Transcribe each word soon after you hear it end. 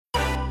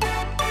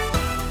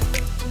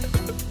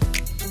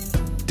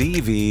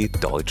DW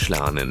Deutsch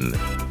lernen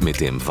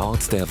mit dem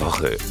Wort der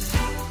Woche.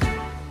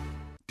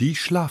 Die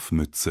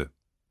Schlafmütze.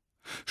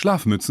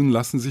 Schlafmützen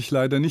lassen sich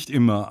leider nicht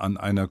immer an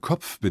einer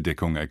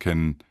Kopfbedeckung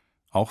erkennen,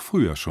 auch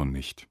früher schon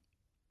nicht.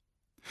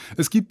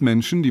 Es gibt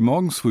Menschen, die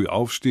morgens früh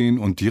aufstehen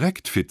und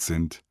direkt fit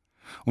sind.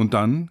 Und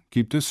dann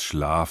gibt es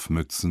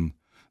Schlafmützen.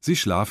 Sie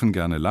schlafen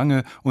gerne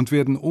lange und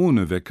werden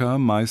ohne Wecker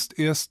meist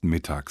erst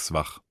mittags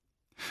wach.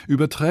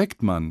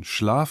 Überträgt man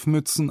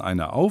Schlafmützen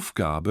eine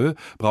Aufgabe,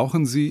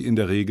 brauchen sie in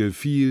der Regel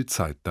viel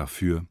Zeit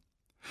dafür.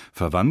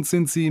 Verwandt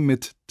sind sie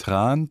mit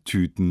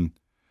Trantüten.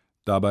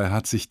 Dabei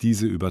hat sich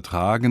diese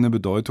übertragene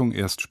Bedeutung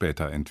erst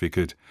später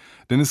entwickelt,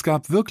 denn es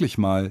gab wirklich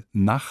mal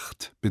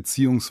Nacht-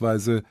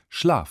 bzw.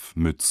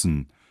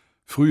 Schlafmützen.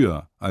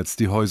 Früher, als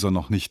die Häuser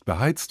noch nicht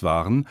beheizt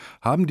waren,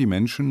 haben die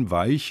Menschen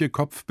weiche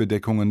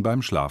Kopfbedeckungen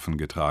beim Schlafen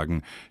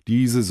getragen.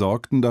 Diese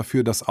sorgten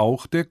dafür, dass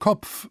auch der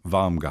Kopf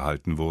warm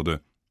gehalten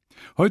wurde.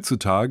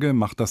 Heutzutage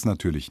macht das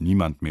natürlich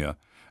niemand mehr,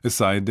 es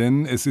sei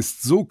denn, es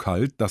ist so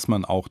kalt, dass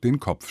man auch den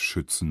Kopf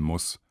schützen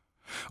muss.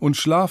 Und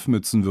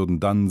Schlafmützen würden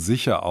dann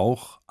sicher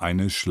auch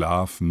eine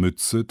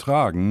Schlafmütze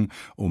tragen,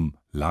 um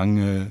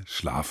lange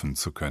schlafen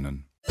zu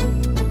können.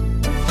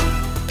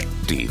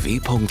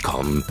 dw.com/Wort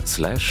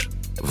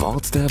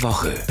der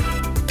Woche